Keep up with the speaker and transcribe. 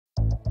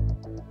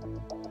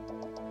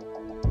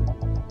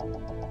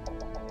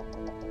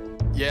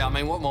Yeah, I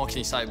mean, what more can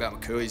you say about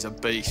Makua? He's a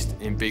beast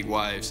in big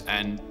waves,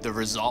 and the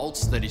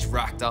results that he's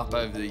racked up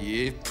over the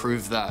year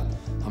prove that.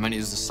 I mean, he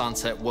was the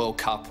Sunset World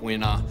Cup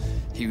winner.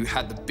 He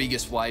had the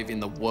biggest wave in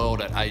the world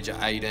at age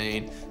of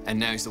 18, and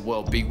now he's the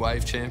world big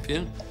wave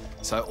champion.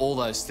 So all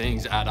those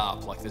things add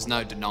up. Like, there's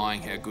no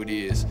denying how good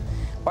he is.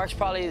 Mark's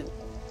probably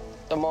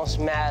the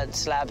most mad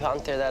slab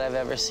hunter that I've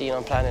ever seen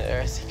on planet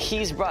Earth.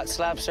 He's brought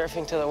slab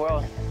surfing to the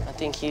world. I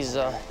think he's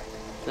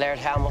Laird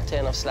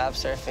Hamilton of slab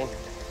surfing.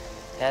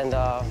 And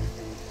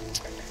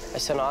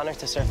it's an honor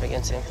to surf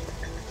against him.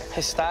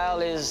 His style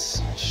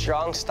is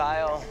strong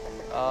style,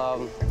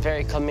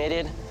 very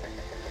committed.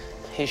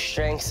 His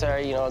strengths are,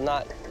 you know,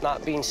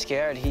 not being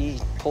scared. He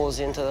pulls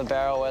into the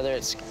barrel, whether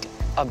it's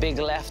a big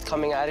left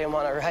coming at him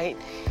on a right,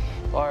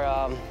 or,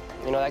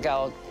 you know, that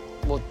guy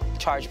will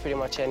charge pretty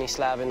much any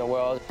slab in the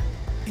world.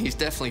 He's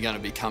definitely going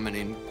to be coming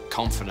in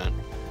confident.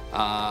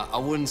 I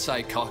wouldn't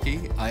say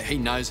cocky. He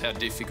knows how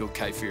difficult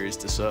Cape Fear is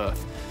to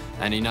surf,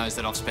 and he knows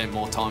that I've spent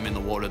more time in the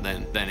water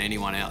than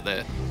anyone out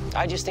there.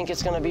 I just think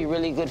it's going to be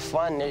really good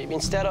fun.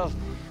 Instead of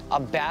a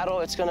battle,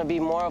 it's going to be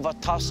more of a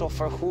tussle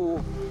for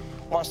who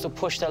wants to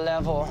push the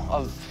level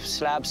of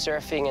slab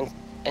surfing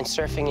and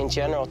surfing in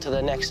general to the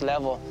next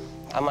level.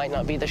 I might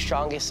not be the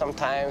strongest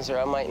sometimes, or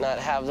I might not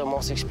have the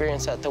most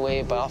experience at the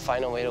wave, but I'll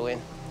find a way to win.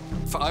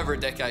 For over a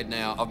decade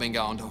now, I've been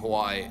going to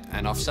Hawaii,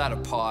 and I've sat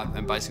at Pipe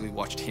and basically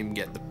watched him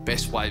get the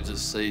best waves of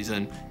the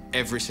season,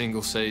 every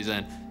single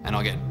season, and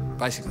I get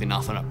basically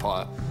nothing at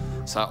Pipe.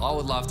 So I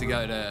would love to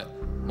go to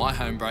my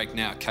home break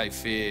now at Cape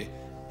Fear,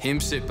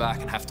 him sit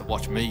back and have to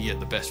watch me get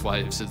the best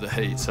waves of the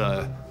heat.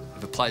 So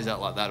if it plays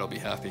out like that, I'll be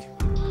happy.